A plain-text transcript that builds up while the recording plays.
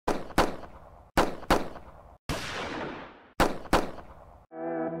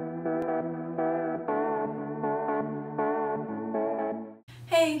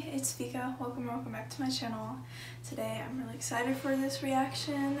it's Vika. Welcome back to my channel. Today I'm really excited for this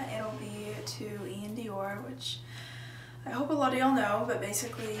reaction. It'll be to Iann Dior, which I hope a lot of y'all know, but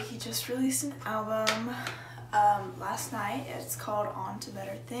basically he just released an album last night. It's called On to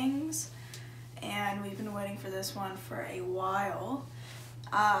Better Things, and we've been waiting for this one for a while.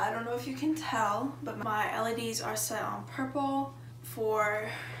 I don't know if you can tell, but my LEDs are set on purple for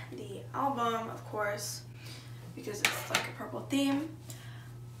the album, of course, because it's like a purple theme.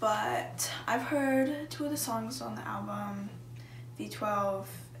 But I've heard two of the songs on the album, V12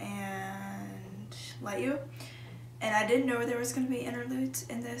 and Let You, and I didn't know there was going to be interludes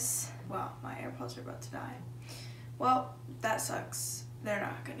in this. Well, my AirPods are about to die. Well, that sucks. They're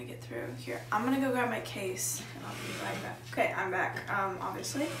not going to get through. Here, I'm going to go grab my case and I'll be right back. Okay, I'm back,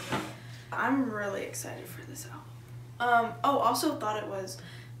 obviously. I'm really excited for this album. Oh, also thought it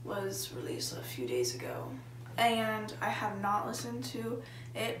was released a few days ago, and I have not listened to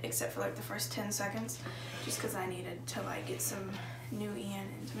it except for like the first 10 seconds, just because I needed to like get some new Iann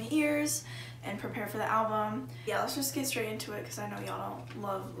into my ears and prepare for the album. Yeah, let's just get straight into it because I know y'all don't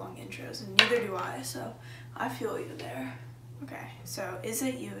love long intros, and neither do I, so I feel you there. Okay, so Is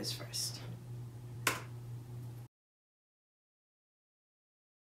It You is first.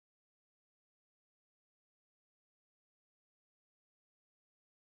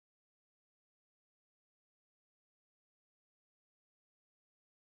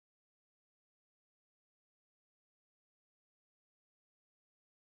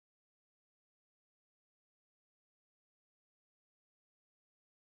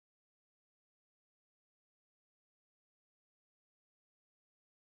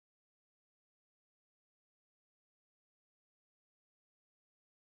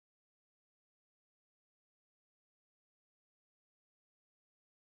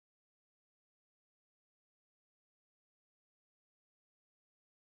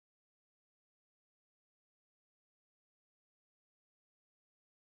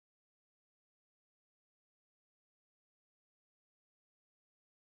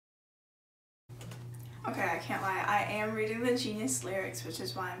 Okay, I can't lie, I am reading the Genius lyrics, which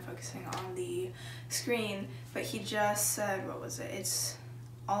is why I'm focusing on the screen, but he just said, what was it? It's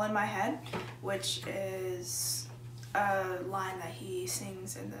all in my head, which is a line that he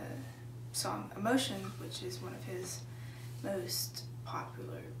sings in the song Emotion, which is one of his most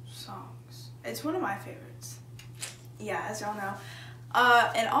popular songs. It's one of my favorites. Yeah, as y'all know.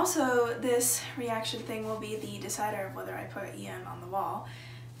 And also, this reaction thing will be the decider of whether I put Iann on the wall.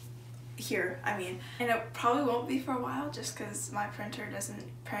 Here, I mean, and it probably won't be for a while just because my printer doesn't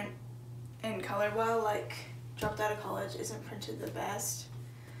print in color well. Like, dropped out of college, isn't printed the best.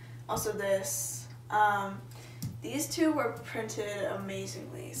 Also this, these two were printed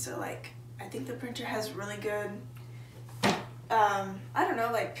amazingly, so like I think the printer has really good I don't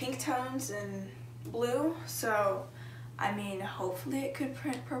know, like pink tones and blue, so I mean hopefully it could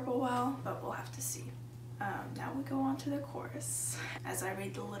print purple well, but we'll have to see. Now we go on to the chorus as I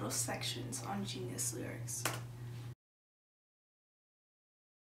read the little sections on Genius lyrics.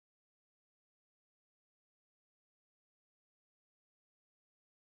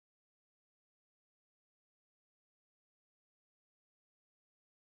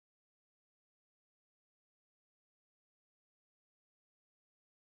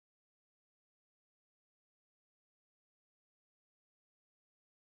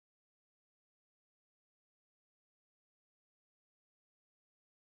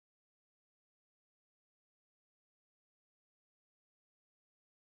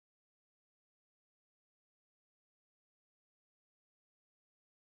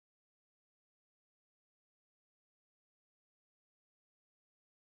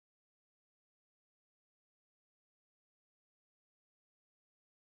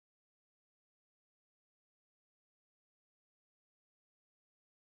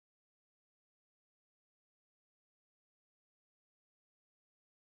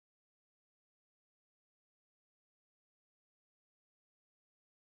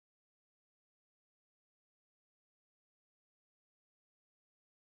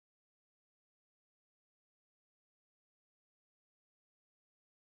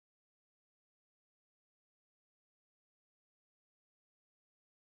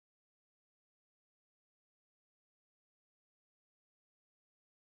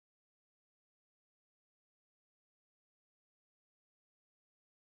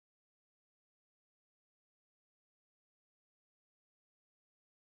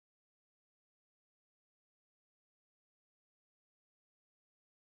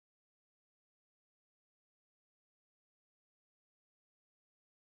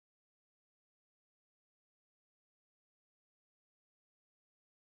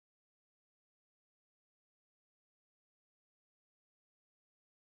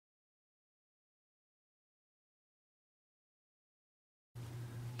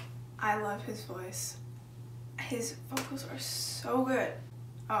 I love his voice. His vocals are so good.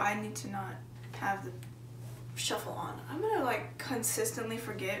 Oh, I need to not have the shuffle on. I'm gonna like consistently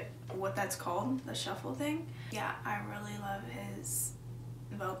forget what that's called, the shuffle thing. Yeah, I really love his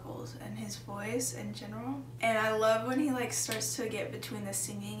vocals and his voice in general. And I love when he like starts to get between the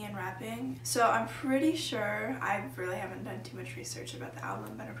singing and rapping. So I'm pretty sure, I really haven't done too much research about the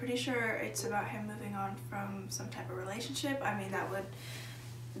album, but I'm pretty sure it's about him moving on from some type of relationship. I mean, that would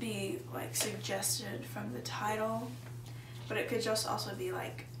be like suggested from the title, but it could just also be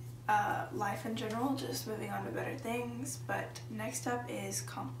like life in general, just moving on to better things. But next up is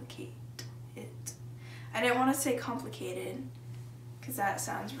Complicate It. I didn't want to say complicated because that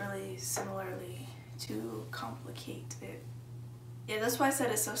sounds really similarly to complicate it. Yeah, that's why I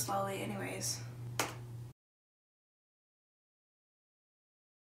said it so slowly anyways.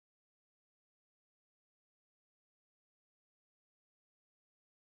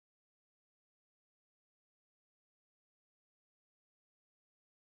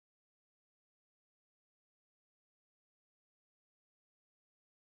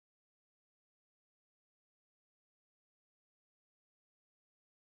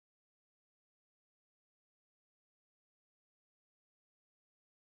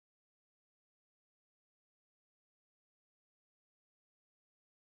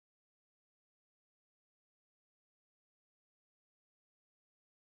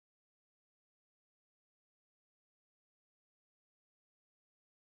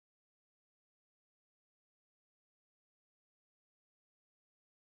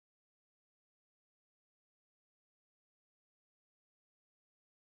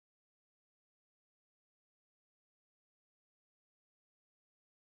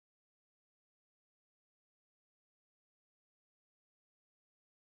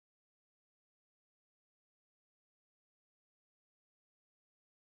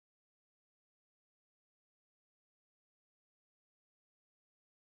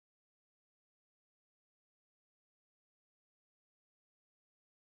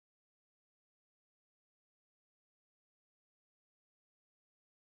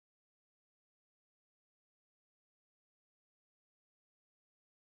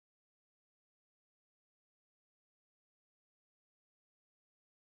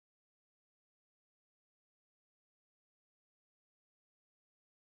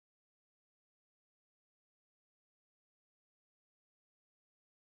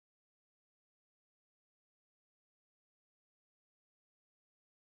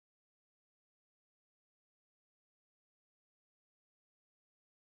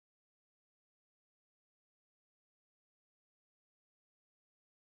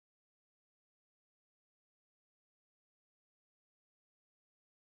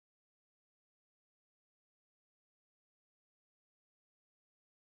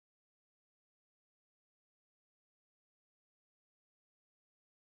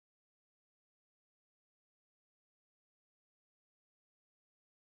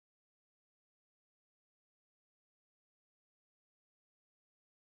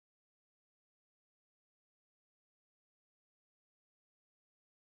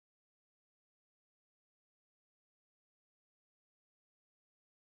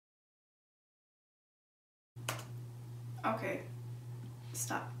 Okay,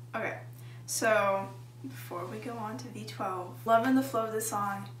 stop. Okay, so before we go on to V12, loving the flow of this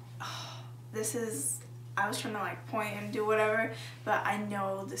song. Oh, this is, I was trying to like point and do whatever, but I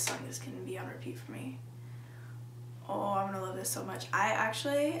know this song is gonna be on repeat for me. Oh, I'm gonna love this so much. I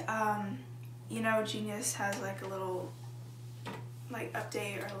actually, you know, Genius has like a little like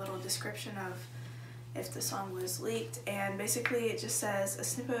update or a little description of if the song was leaked, and basically it just says a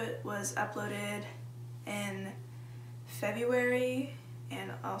snippet was uploaded in February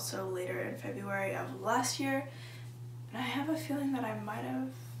and also later in February of last year, and I have a feeling that I might have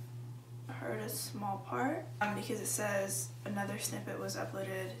heard a small part because it says another snippet was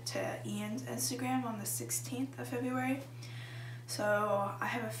uploaded to Iann's Instagram on the 16th of February. So I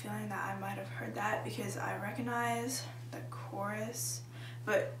have a feeling that I might have heard that because I recognize the chorus,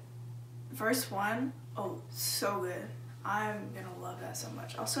 but verse 1, oh, so good. I'm gonna love that so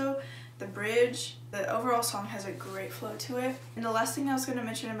much. Also, the bridge, the overall song has a great flow to it. And the last thing I was gonna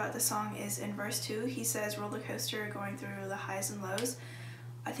mention about the song is in verse 2, he says roller coaster going through the highs and lows.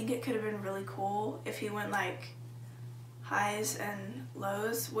 I think it could have been really cool if he went like highs and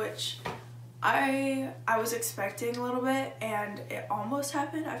lows, which I was expecting a little bit, and it almost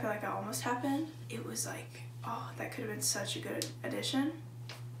happened. I feel like it almost happened. It was like, oh, that could have been such a good addition.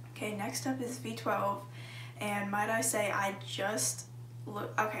 Okay, next up is V12, and might I say I just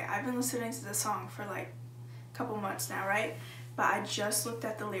okay, I've been listening to this song for like a couple months now, right? but I just looked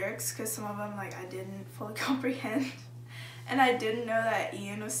at the lyrics because some of them like I didn't fully comprehend, and I didn't know that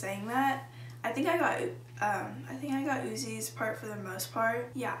Ian was saying that. I think I got Uzi's part for the most part.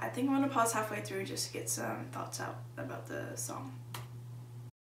 Yeah, I think I'm gonna pause halfway through just to get some thoughts out about the song.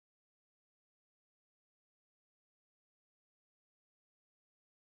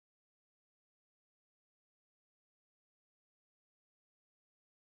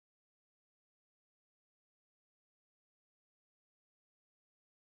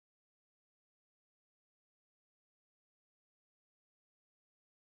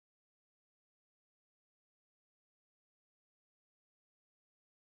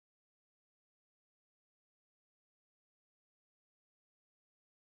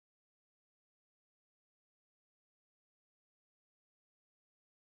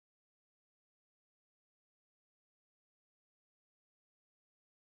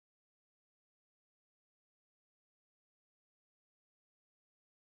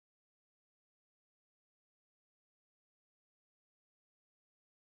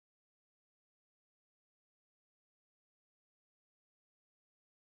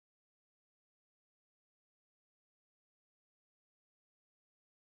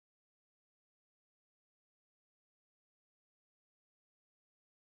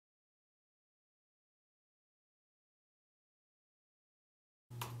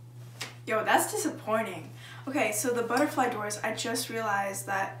 Yo, that's disappointing. Okay, so the butterfly doors, I just realized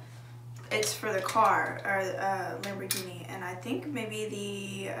that it's for the car, or Lamborghini, and I think maybe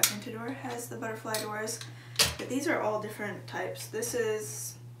the Aventador has the butterfly doors, but these are all different types. This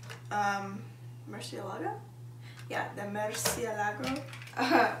is Murcielago? Yeah, the Murcielago.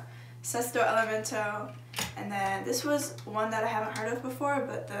 Sesto Elemento, and then this was one that I haven't heard of before,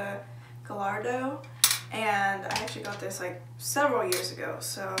 but the Gallardo, and I actually got this like several years ago,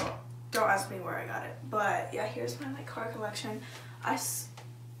 so don't ask me where I got it. But yeah, here's my like car collection.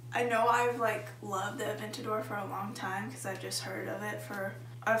 I know I've like loved the Aventador for a long time because I've just heard of it for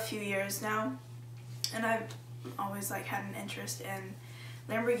a few years now, and I've always like had an interest in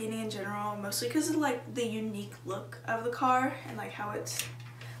Lamborghini in general, mostly because of like the unique look of the car and like how it's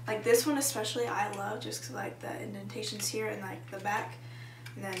like this one especially I love just because like the indentations here and like the back,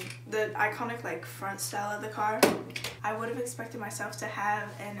 and then the iconic like front style of the car. I would have expected myself to have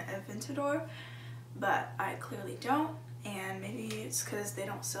an Aventador, but I clearly don't, and maybe it's because they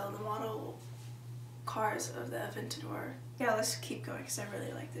don't sell the model cars of the Aventador. Yeah, let's keep going because I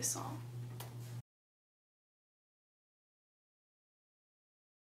really like this song.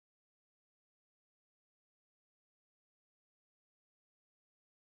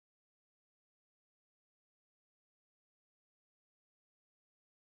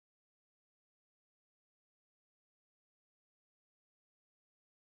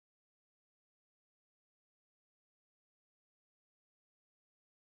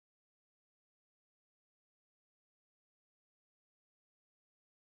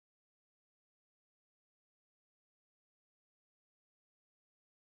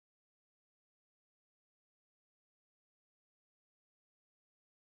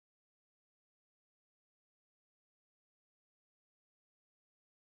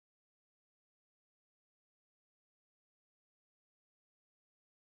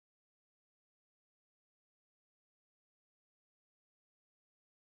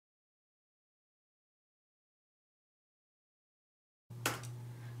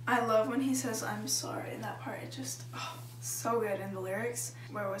 I love when he says I'm sorry in that part. It just, oh, so good in the lyrics.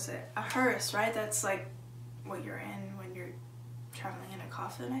 Where was it? A hearse, right? That's like what you're in when you're traveling in a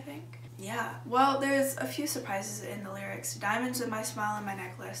coffin, I think. Yeah, well, there's a few surprises in the lyrics. Diamonds in my smile and my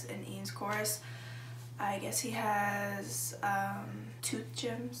necklace in Ian's chorus. I guess he has tooth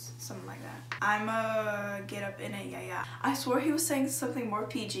gems, something like that. I'm a get up in it, yeah, yeah. I swore he was saying something more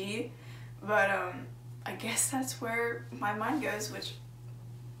PG, but I guess that's where my mind goes, which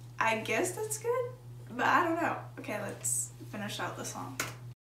I guess that's good, but I don't know. Okay, let's finish out the song.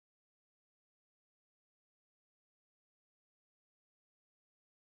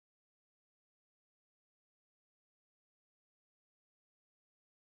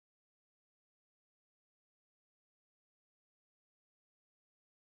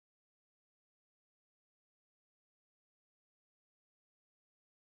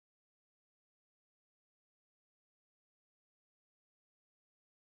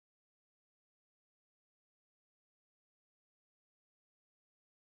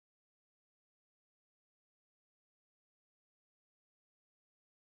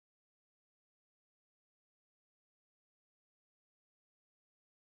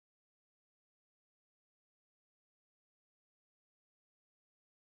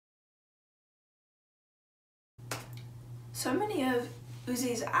 So many of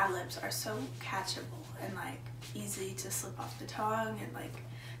Uzi's ad-libs are so catchable and like easy to slip off the tongue and like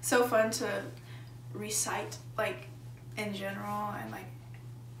so fun to recite like in general and like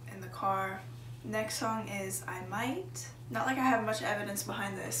in the car. Next song is I Might. Not like I have much evidence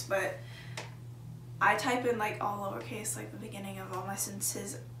behind this, but I type in like all lowercase, like the beginning of all my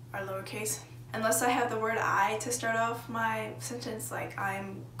sentences are lowercase. Unless I have the word I to start off my sentence, like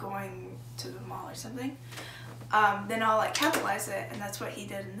I'm going to the mall or something, then I'll like capitalize it, and that's what he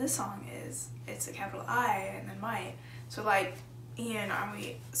did in this song. Is it's a capital I and then might. So like, Ian, are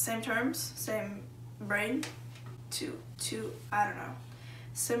we same terms, same brain? Two, I don't know.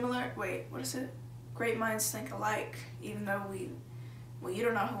 Similar, wait, what is it? Great minds think alike, even though well, you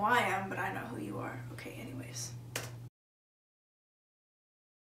don't know who I am, but I know who you are. Okay, anyways.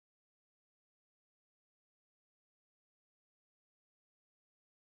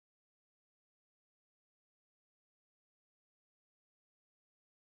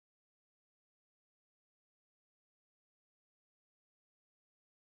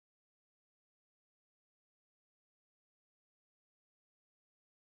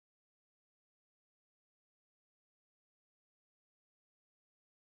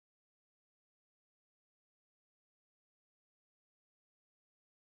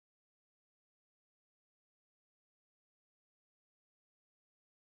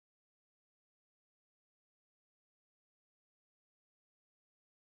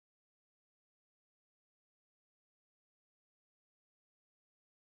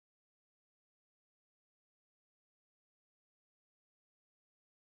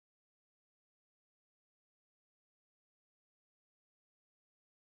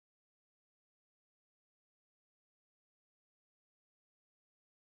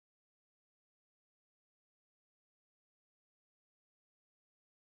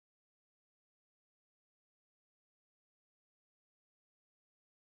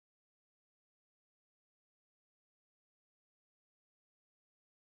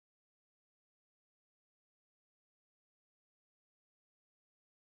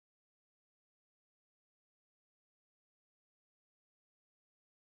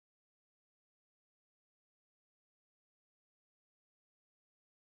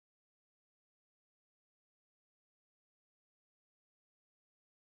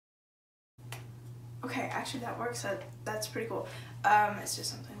 Okay, actually that works. That's pretty cool. It's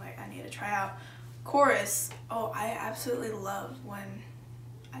just something like I need to try out. Chorus. Oh, I absolutely love when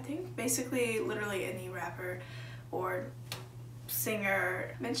I think basically literally any rapper or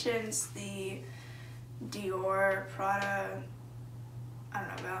singer mentions the Dior, Prada, I don't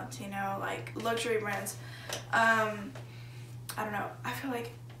know, Valentino, like luxury brands. I don't know. I feel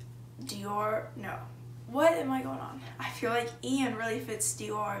like Dior, no. What am I going on? I feel like Ian really fits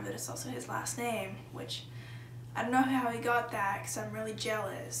Dior, but it's also his last name, which I don't know how he got that because I'm really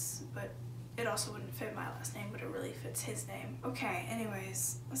jealous, but it also wouldn't fit my last name, but it really fits his name. Okay,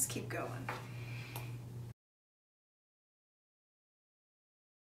 anyways, let's keep going.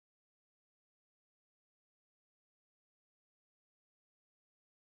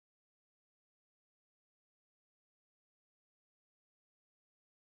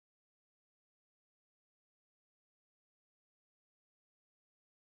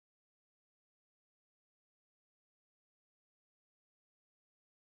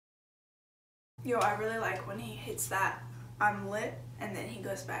 Yo, I really like when he hits that I'm lit and then he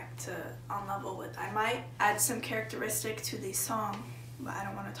goes back to on level with I might. Add some characteristic to the song, but I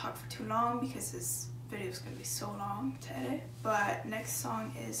don't want to talk for too long because this video is going to be so long to edit. But next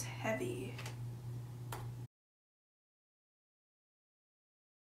song is Heavy.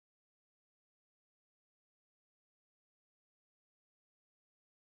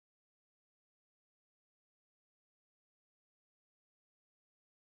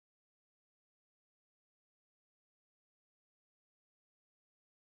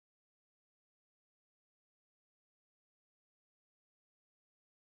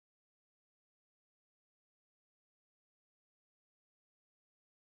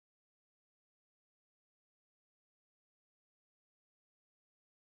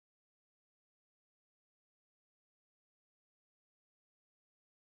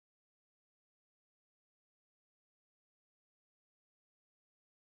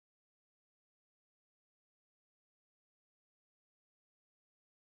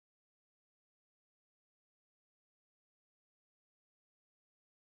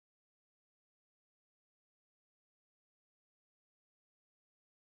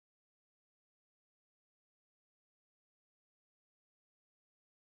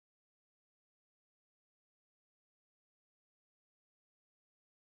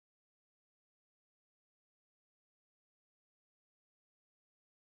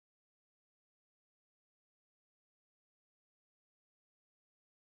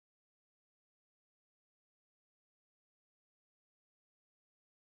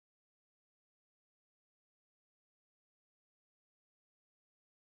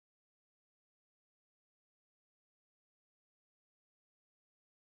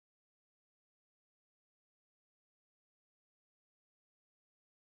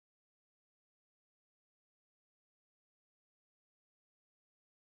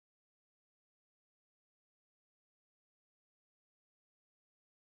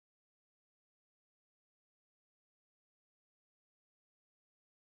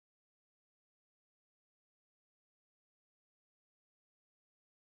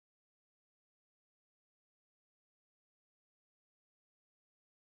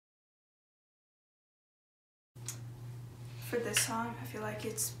 for this song, I feel like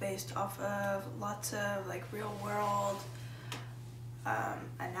it's based off of lots of like real world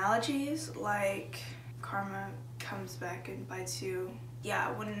analogies, like karma comes back and bites you.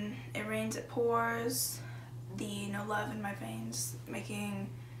 Yeah, when it rains it pours, the no love in my veins making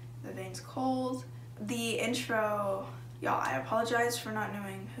the veins cold. The intro, y'all, I apologize for not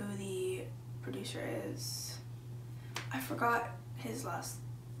knowing who the producer is. I forgot his last.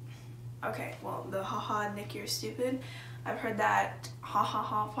 Okay, well, the haha Nick you're stupid. I've heard that ha ha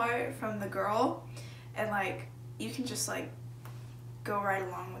ha part from the girl, and like you can just like go right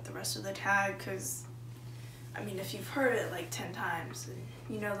along with the rest of the tag, because I mean if you've heard it like 10 times and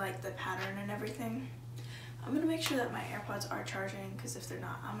you know like the pattern and everything. I'm gonna make sure that my AirPods are charging, because if they're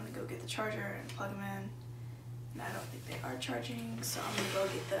not, I'm gonna go get the charger and plug them in. And I don't think they are charging, so I'm gonna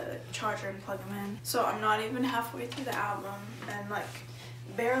go get the charger and plug them in. So I'm not even halfway through the album, and like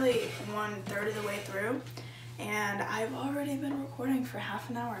barely 1/3 of the way through, and I've already been recording for half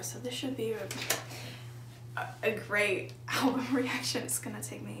an hour, so this should be a great album reaction. It's gonna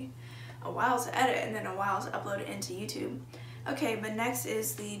take me a while to edit and then a while to upload it into YouTube. Okay, but next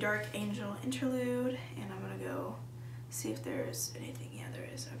is the Dark Angel interlude, and I'm gonna go see if there's anything. Yeah, there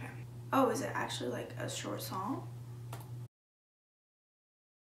is. Okay. Oh, is it actually like a short song?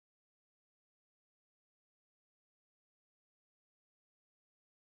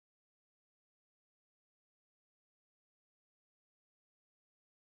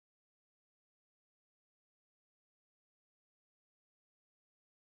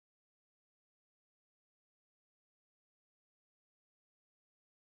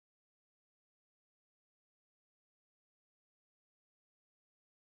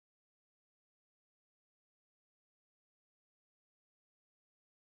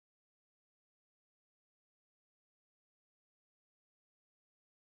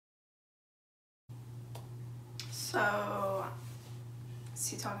 So, is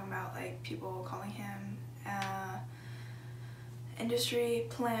he talking about like people calling him industry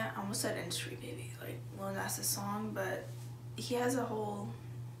plant? I almost said industry baby, like Lil Nas' song, but he has a whole,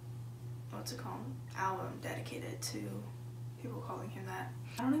 what's it called, album dedicated to people calling him that.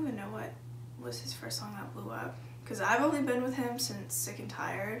 I don't even know what was his first song that blew up, because I've only been with him since Sick and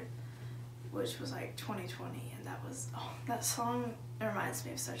Tired, which was like 2020, and that was, oh, that song reminds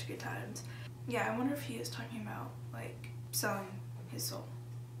me of such good times. Yeah, I wonder if he is talking about like selling his soul,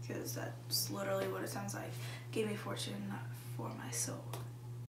 because that's literally what it sounds like. Gave me fortune for my soul.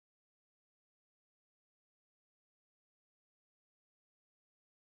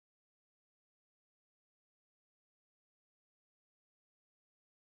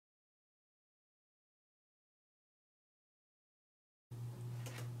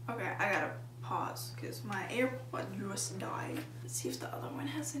 Okay, I gotta pause because my AirPod just died. Let's see if the other one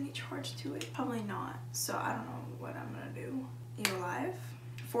has any charge to it. Probably not, so I don't know what I'm gonna do. You alive?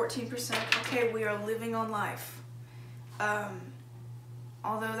 14%. Okay, we are living on life.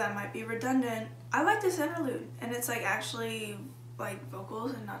 Although that might be redundant, I like this interlude, and it's like actually like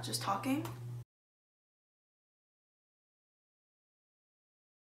vocals and not just talking.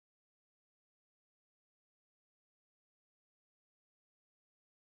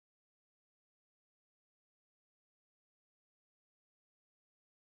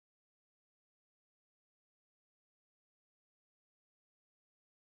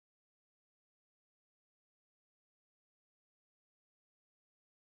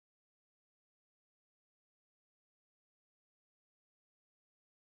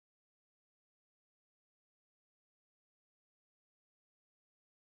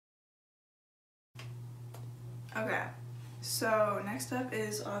 Okay, so next up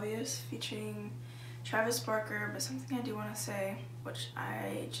is Obvious featuring Travis Barker, but something I do want to say, which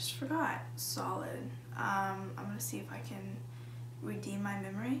I just forgot. Solid. I'm gonna see if I can redeem my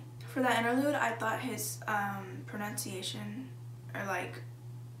memory. For that interlude, I thought his pronunciation, or like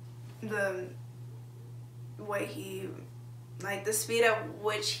the way he, like the speed at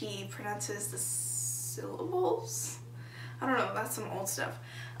which he pronounces the syllables, I don't know, that's some old stuff.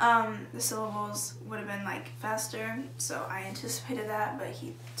 The syllables would have been like faster, so I anticipated that, but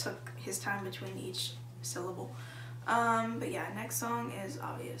he took his time between each syllable. But yeah, next song is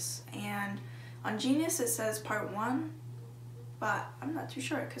Obvious, and on Genius it says part 1, but I'm not too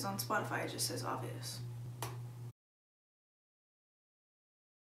sure because on Spotify it just says Obvious.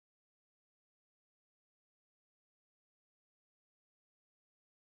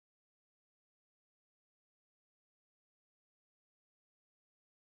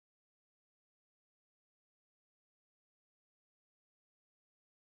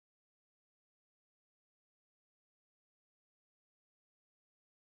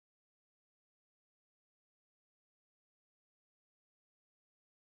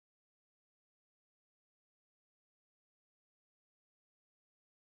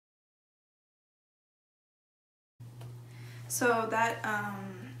 So that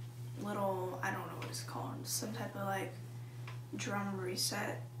little, I don't know what it's called, some type of like drum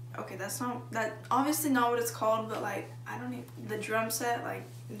reset. Okay, that's obviously not what it's called, but like, I don't even, the drum set, like,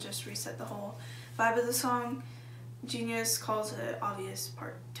 just reset the whole vibe of the song. Genius calls it Obvious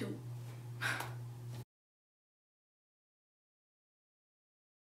Part 2.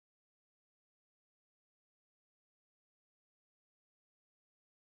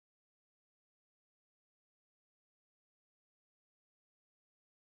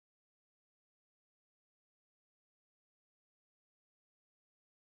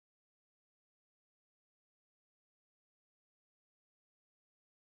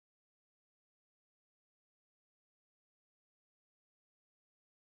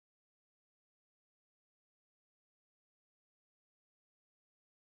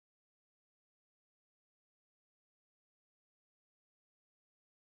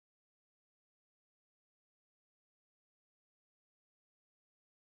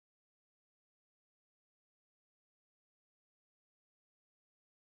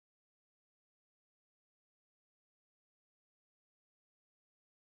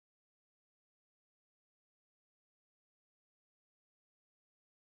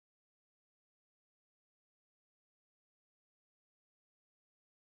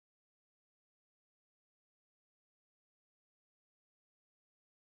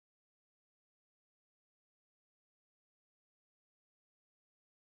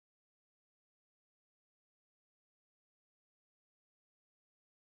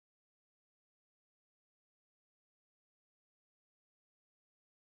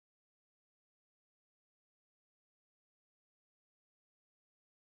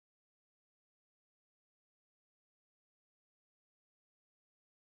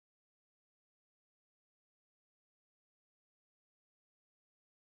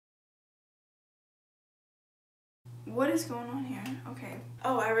 What is going on here? Okay.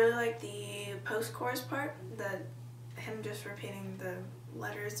 Oh, I really like the post-chorus part, him just repeating the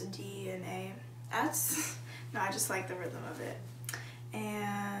letters D and A. No, I just like the rhythm of it.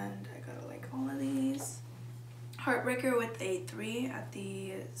 And I gotta like all of these. Heartbreaker with a 3 at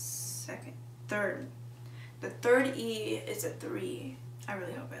the third. The third E is a 3. I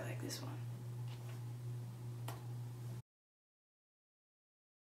really hope I like this one.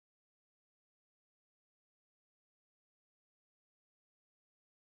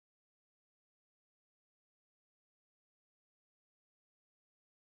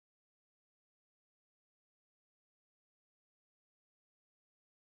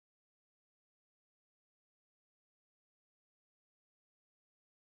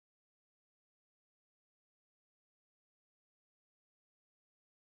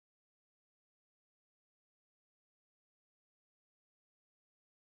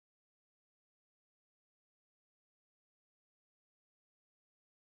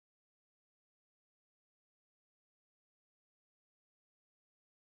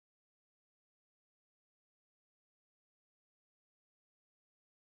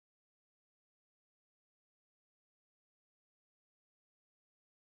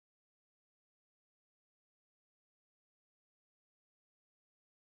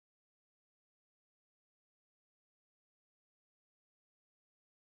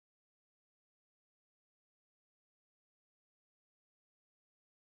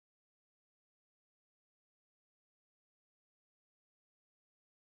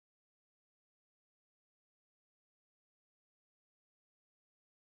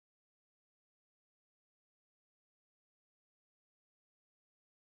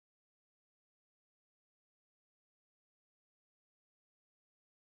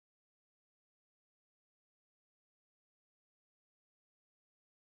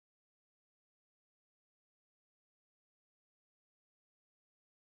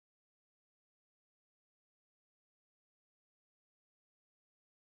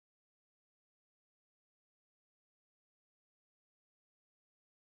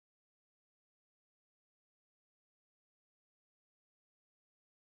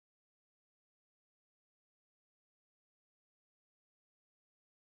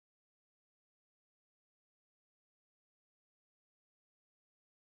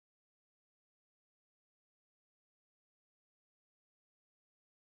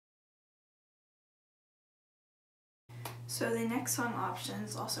 So the next song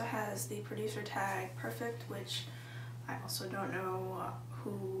options also has the producer tag Perfect, which I also don't know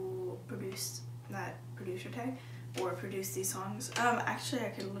who produced that producer tag or produced these songs. Actually I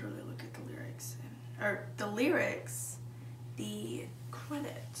could literally look at the lyrics the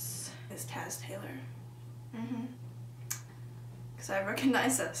credits is Taz Taylor. Because I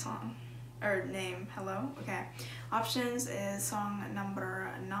recognize that song. or name, hello, okay. Options is song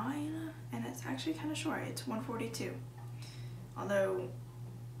number 9, and it's actually kind of short. It's 142. Although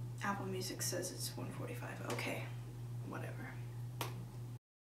Apple Music says it's 145. Okay, whatever.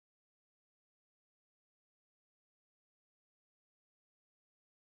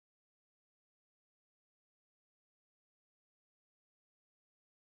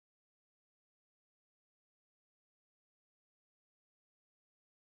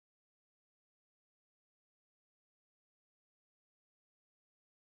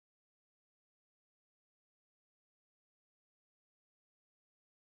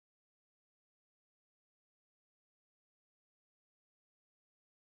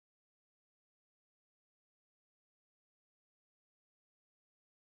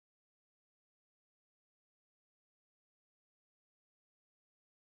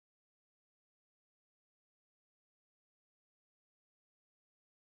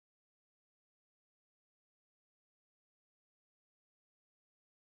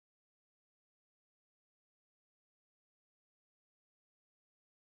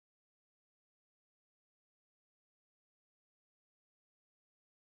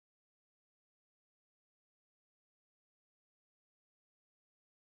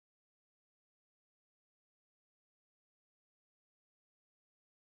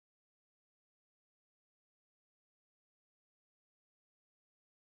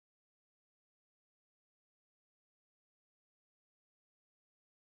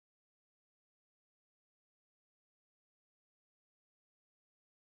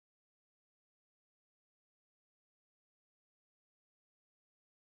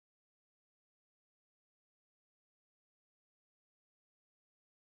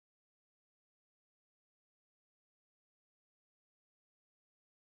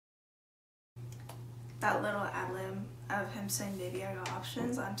 That little ad-lib of him saying "baby I got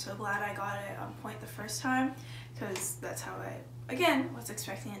options," I'm so glad I got it on point the first time, because that's how I, again, was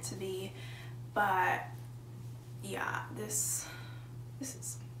expecting it to be. But yeah, this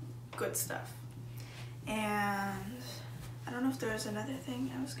is good stuff. And I don't know if there was another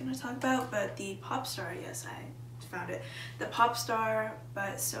thing I was gonna talk about, but the pop star, yes, I found it. The pop star,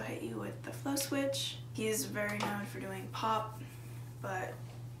 but still hit you with the flow switch. He's very known for doing pop, but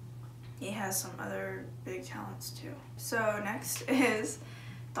he has some other big talents too. So next is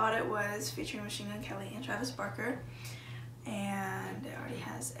Thought It Was, featuring Machine Gun Kelly and Travis Barker, and it already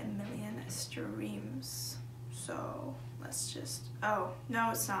has 1 million streams. So let's just, oh no,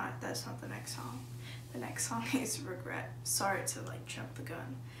 it's not, that's not the next song. The next song is Regret. Sorry to like jump the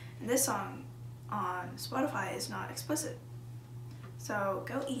gun. And this song on Spotify is not explicit, so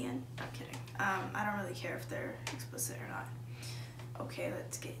go Ian. I'm kidding. I don't really care if they're explicit or not. Okay,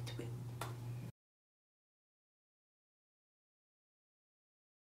 let's get into it.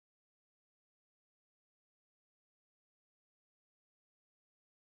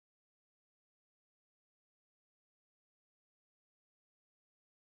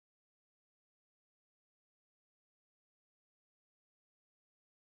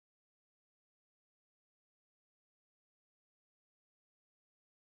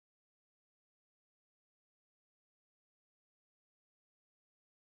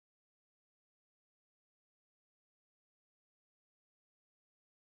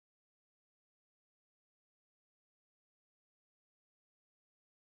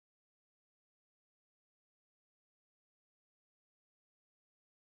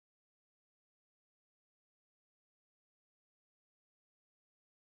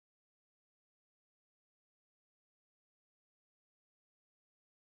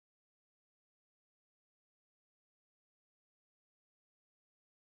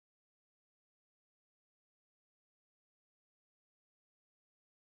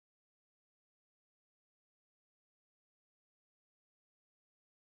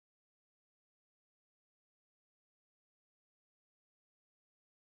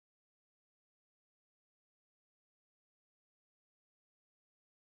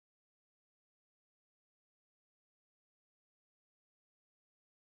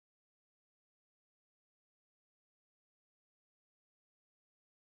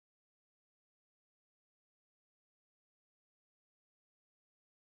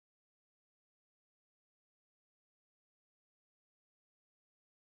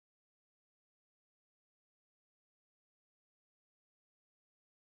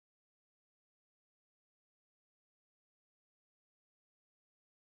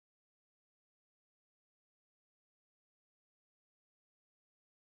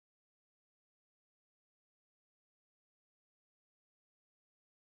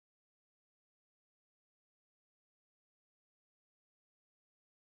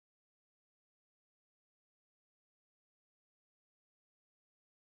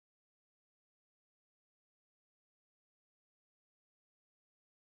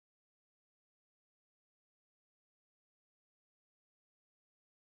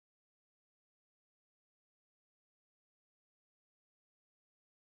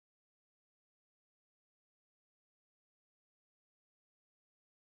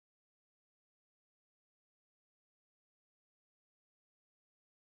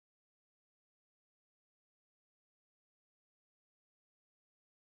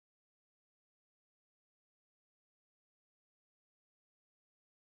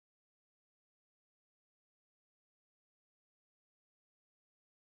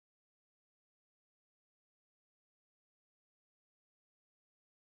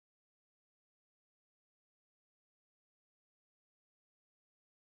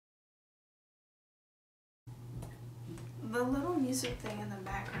 The little music thing in the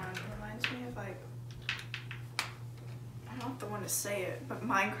background reminds me of like, I'm not the one to say it, but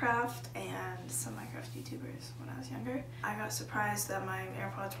Minecraft and some Minecraft YouTubers when I was younger. I got surprised that my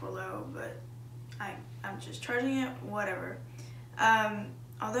AirPods were low, but I'm just charging it, whatever.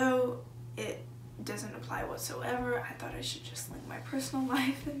 Although it doesn't apply whatsoever, I thought I should just link my personal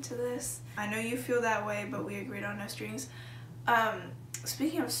life into this. I know you feel that way, but we agreed on no strings.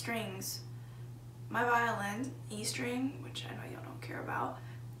 Speaking of strings, my violin, E string, which I know y'all don't care about,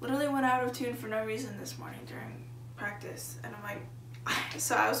 literally went out of tune for no reason this morning during practice, and I'm like,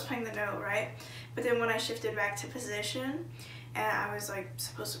 so I was playing the note, right? But then when I shifted back to position, and I was like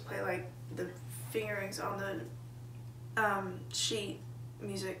supposed to play like the fingerings on the sheet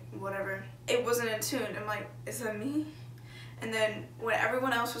music, whatever, it wasn't in tune. I'm like, is that me? And then when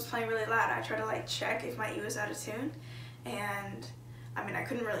everyone else was playing really loud, I tried to like check if my E was out of tune, and I mean I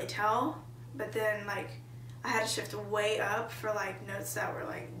couldn't really tell, but then like I had to shift way up for like notes that were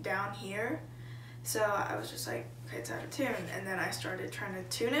like down here, so I was just like, okay, it's out of tune. And then I started trying to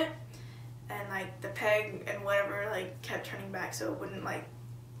tune it, and like the peg and whatever like kept turning back so it wouldn't like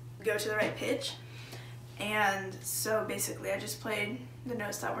go to the right pitch. And so basically I just played the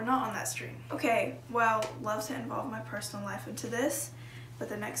notes that were not on that string. Okay, well, love to involve my personal life into this, but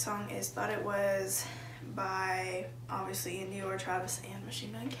the next song is Thought It Was by obviously iann, dior, Travis, and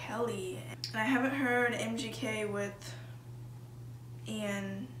Machine Gun Kelly. And I haven't heard MGK with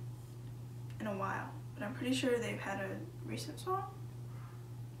Ian in a while, but I'm pretty sure they've had a recent song.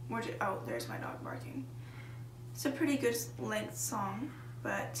 Oh, there's my dog barking. It's a pretty good length song,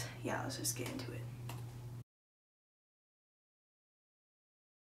 but yeah, let's just get into it.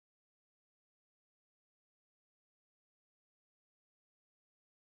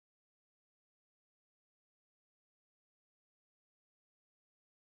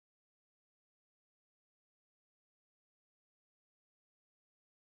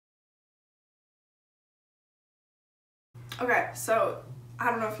 Okay, so I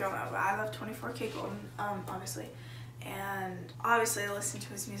don't know if y'all know, but I love 24K Golden, obviously. And obviously I listen to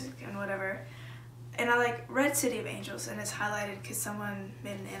his music and whatever. And I like read City of Angels, and it's highlighted because someone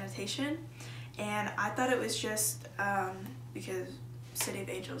made an annotation. And I thought it was just because City of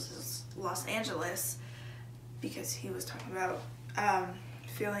Angels is Los Angeles, because he was talking about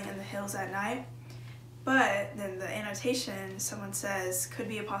feeling in the hills at night. But then the annotation, someone says, could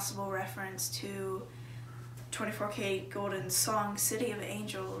be a possible reference to 24K Golden's song City of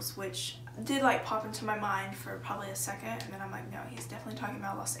Angels, which did like pop into my mind for probably a second, and then I'm like, no, he's definitely talking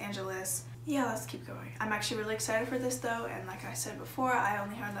about Los Angeles. Yeah, let's keep going. I'm actually really excited for this though, and like I said before, I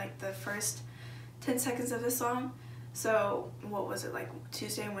only heard like the first 10 seconds of this song. So what was it, like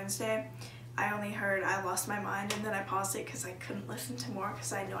Tuesday and Wednesday? I only heard I Lost My Mind, and then I paused it because I couldn't listen to more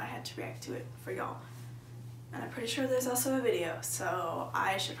because I knew I had to react to it for y'all. And I'm pretty sure there's also a video, so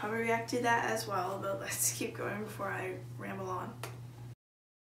I should probably react to that as well, but let's keep going before I ramble on.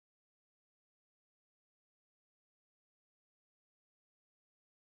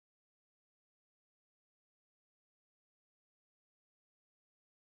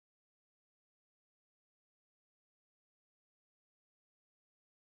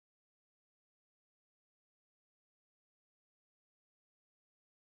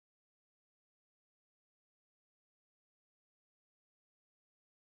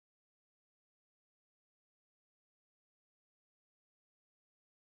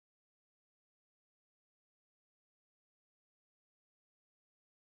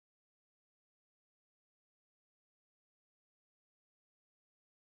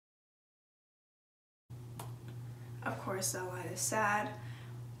 Of course, that line is sad,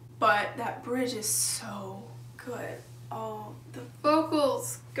 but that bridge is so good. Oh, the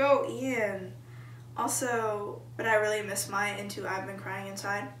vocals, go Ian. Also, but I really miss my Into I've Been Crying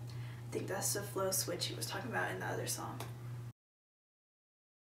Inside. I think that's the flow switch he was talking about in the other song.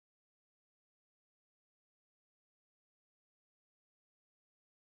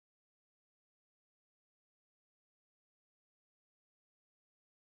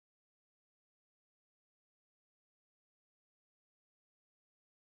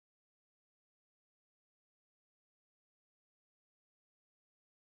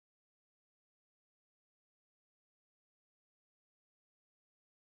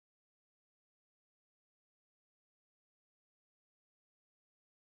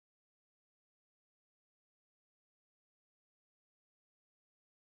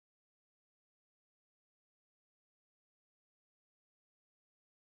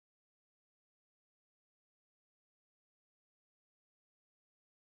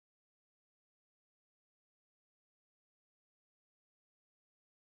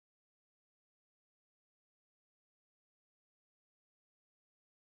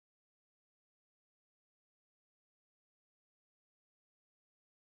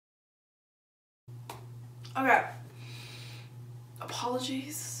 Okay.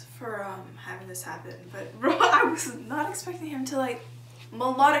 Apologies for having this happen, but bro, I was not expecting him to like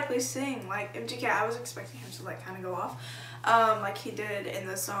melodically sing like MGK. I was expecting him to like kind of go off, like he did in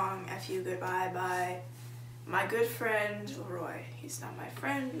the song "F You Goodbye" by my good friend Roy. He's not my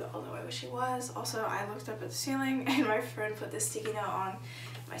friend, although I wish he was. Also, I looked up at the ceiling and my friend put this sticky note on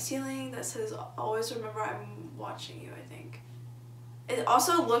my ceiling that says, "Always remember I'm watching you," I think. It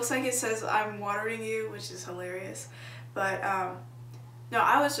also looks like it says "I'm watering you," which is hilarious. But no,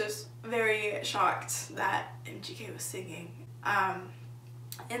 I was just very shocked that MGK was singing.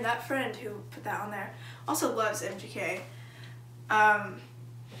 And that friend who put that on there also loves MGK.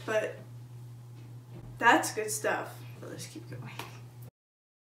 But that's good stuff. Let's keep going.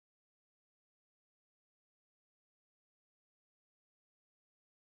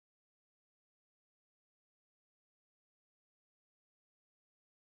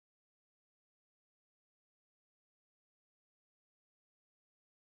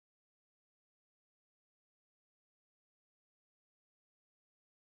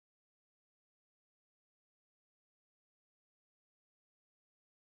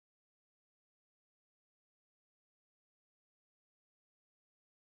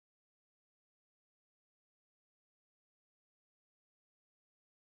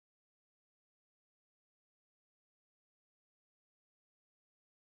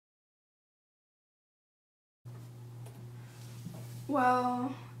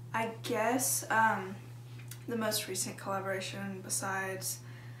 Well, I guess the most recent collaboration besides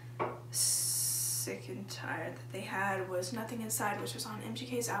Sick and Tired that they had was Nothing Inside, which was on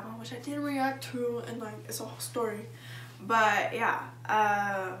MGK's album, which I did react to, and like it's a whole story. But yeah,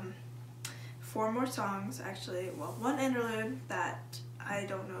 4 more songs actually. Well, 1 interlude that I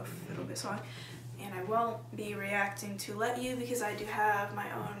don't know if it'll be a song, and I won't be reacting to Let You because I do have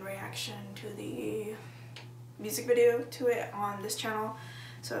my own reaction to the music video to it on this channel.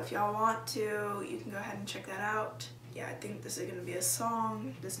 So if y'all want to, you can go ahead and check that out. Yeah, I think this is gonna be a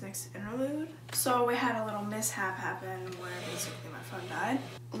song, this next interlude. So we had a little mishap happen where basically my phone died.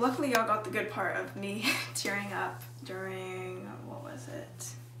 Luckily y'all got the good part of me tearing up during, what was it?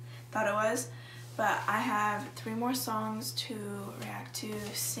 Thought it was. But I have 3 more songs to react to: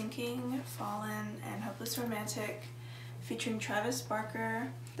 Sinking, Fallen, and Hopeless Romantic, featuring Travis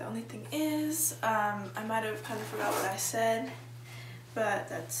Barker. The only thing is, I might have kind of forgot what I said, but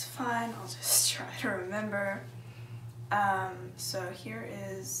that's fine. I'll just try to remember. So here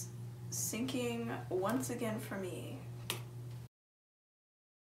is Sinking once again for me.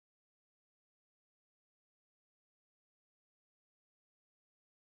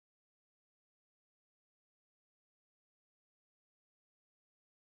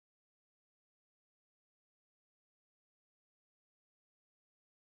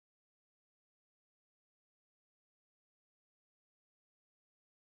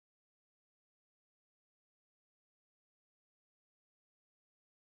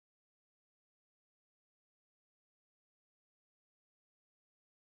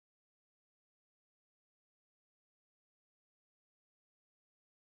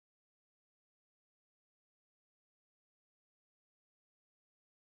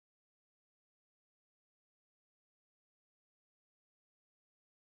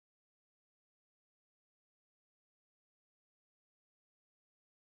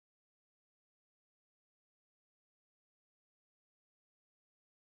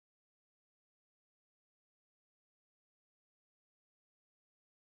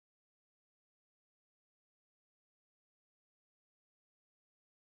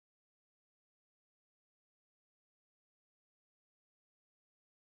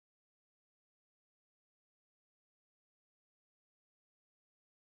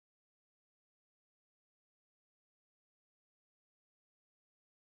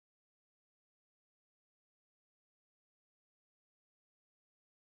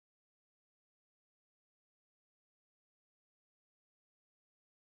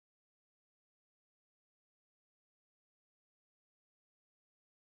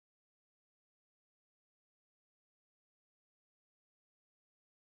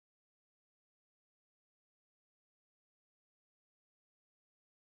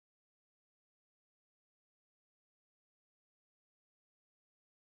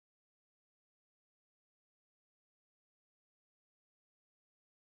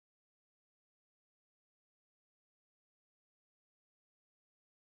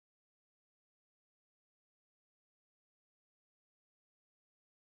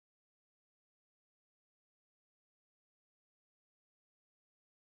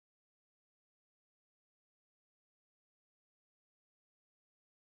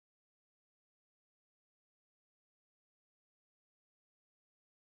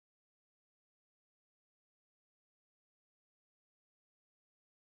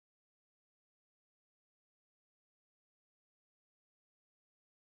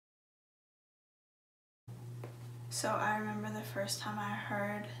 So I remember the first time I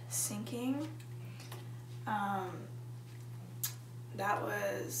heard Sinking. That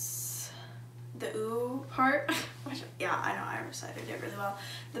was the ooh part, which, yeah, I know I recited it really well.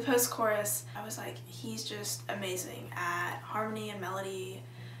 The post-chorus, I was like, he's just amazing at harmony and melody,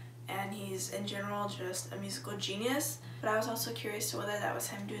 and he's in general just a musical genius. But I was also curious to whether that was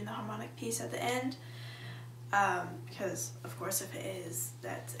him doing the harmonic piece at the end, because of course if it is,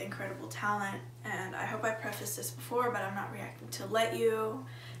 that's incredible talent. And I hope I prefaced this before, but I'm not reacting to Let You,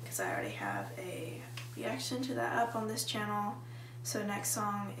 because I already have a reaction to that up on this channel. So next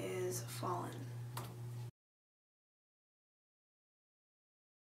song is Fallen.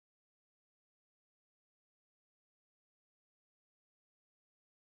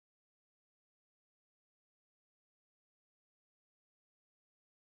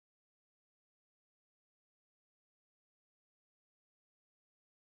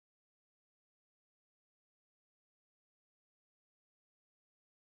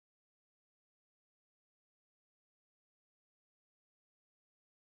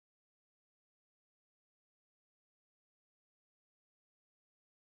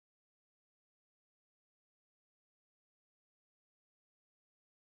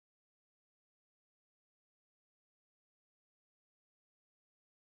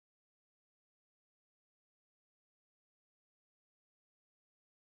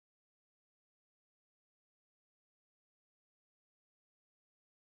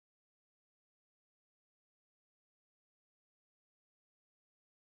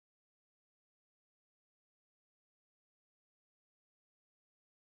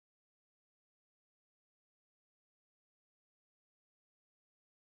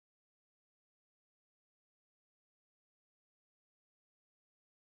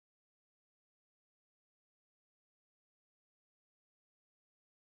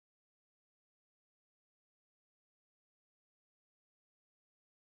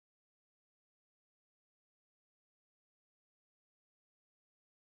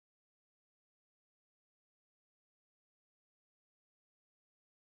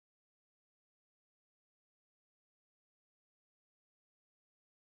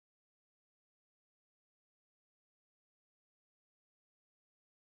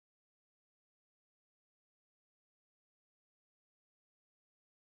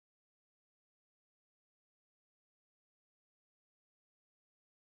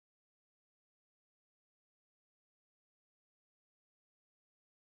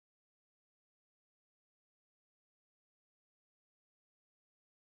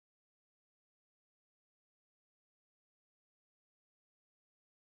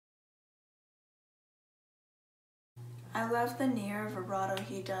 I love the near vibrato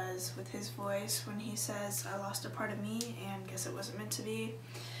he does with his voice when he says, I lost a part of me and guess it wasn't meant to be.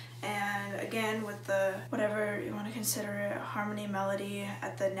 And again, with the, whatever you want to consider it, harmony, melody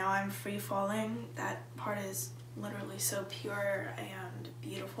at the now I'm free falling, that part is literally so pure and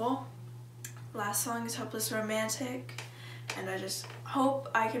beautiful. Last song is Hopeless Romantic, and I just hope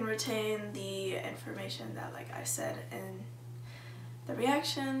I can retain the information that, like I said in the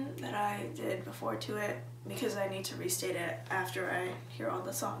reaction that I did before to it, because I need to restate it after I hear all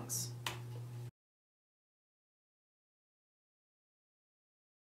the songs.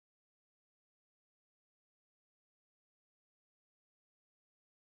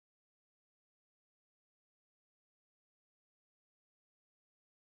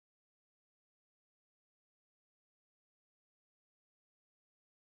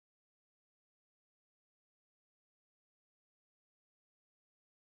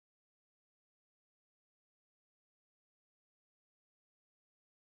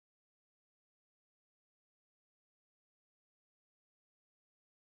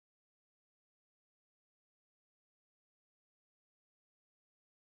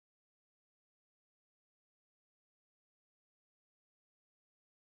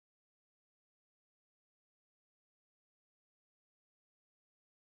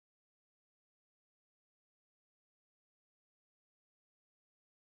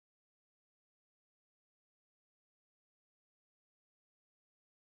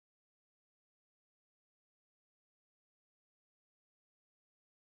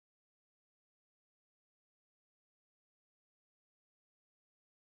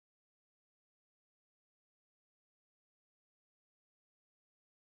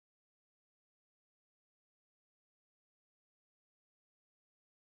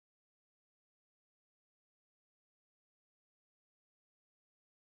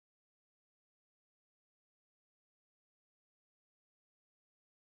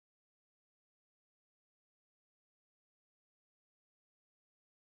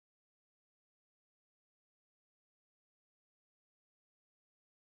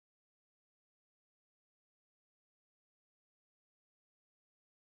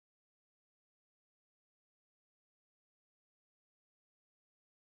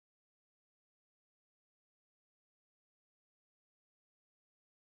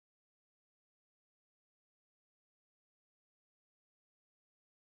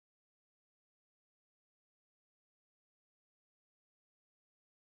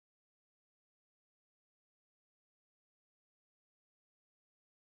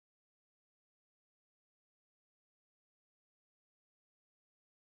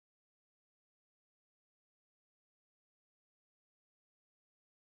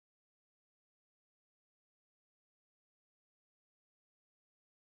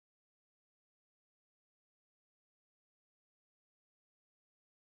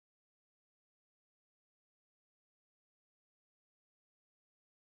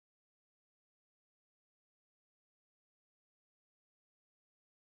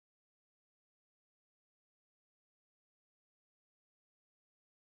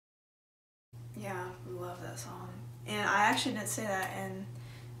 that song. And I actually didn't say that in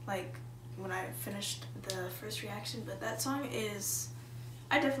like when I finished the first reaction, but that song is,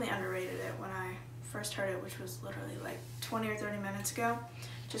 I definitely underrated it when I first heard it, which was literally like 20 or 30 minutes ago,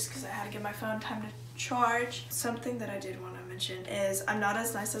 just because I had to give my phone time to charge. Something that I did want to mention is I'm not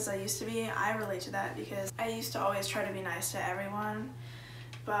as nice as I used to be. I relate to that because I used to always try to be nice to everyone,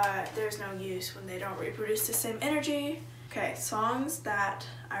 but there's no use when they don't reproduce the same energy. Okay, songs that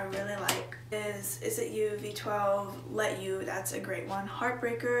I really like is It You, V12, Let You, that's a great one,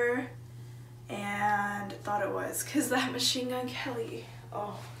 Heartbreaker, and Thought It Was, because that Machine Gun Kelly,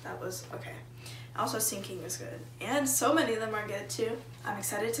 oh, that was, okay. Also, Sinking was good, and so many of them are good too. I'm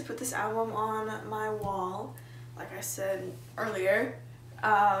excited to put this album on my wall, like I said earlier.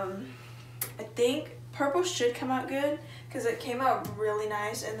 I think Purple should come out good, because it came out really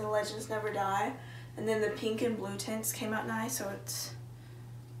nice, and the Legends Never Die. And then the pink and blue tints came out nice, so it's,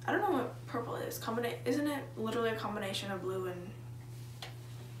 I don't know what purple is. Isn't it literally a combination of blue and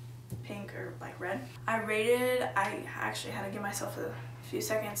pink or like red? I actually had to give myself a few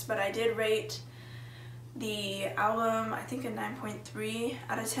seconds, but I did rate the album, I think, a 9.3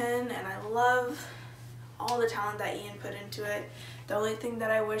 out of 10, and I love all the talent that Ian put into it. The only thing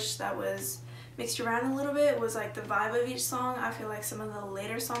that I wish that was mixed around a little bit was like the vibe of each song. I feel like some of the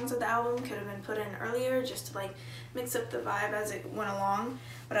later songs of the album could have been put in earlier just to like mix up the vibe as it went along,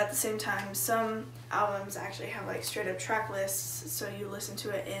 but at the same time some albums actually have like straight up track lists, so you listen to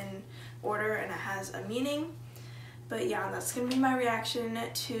it in order and it has a meaning. But yeah, that's gonna be my reaction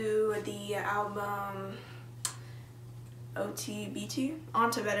to the album OTBT, On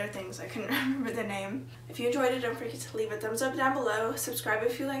to Better Things. I couldn't remember the name. If you enjoyed it, don't forget to leave a thumbs up down below, subscribe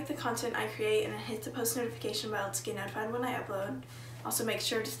if you like the content I create, and hit the post notification bell to get notified when I upload. Also, make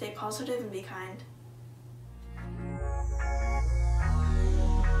sure to stay positive and be kind.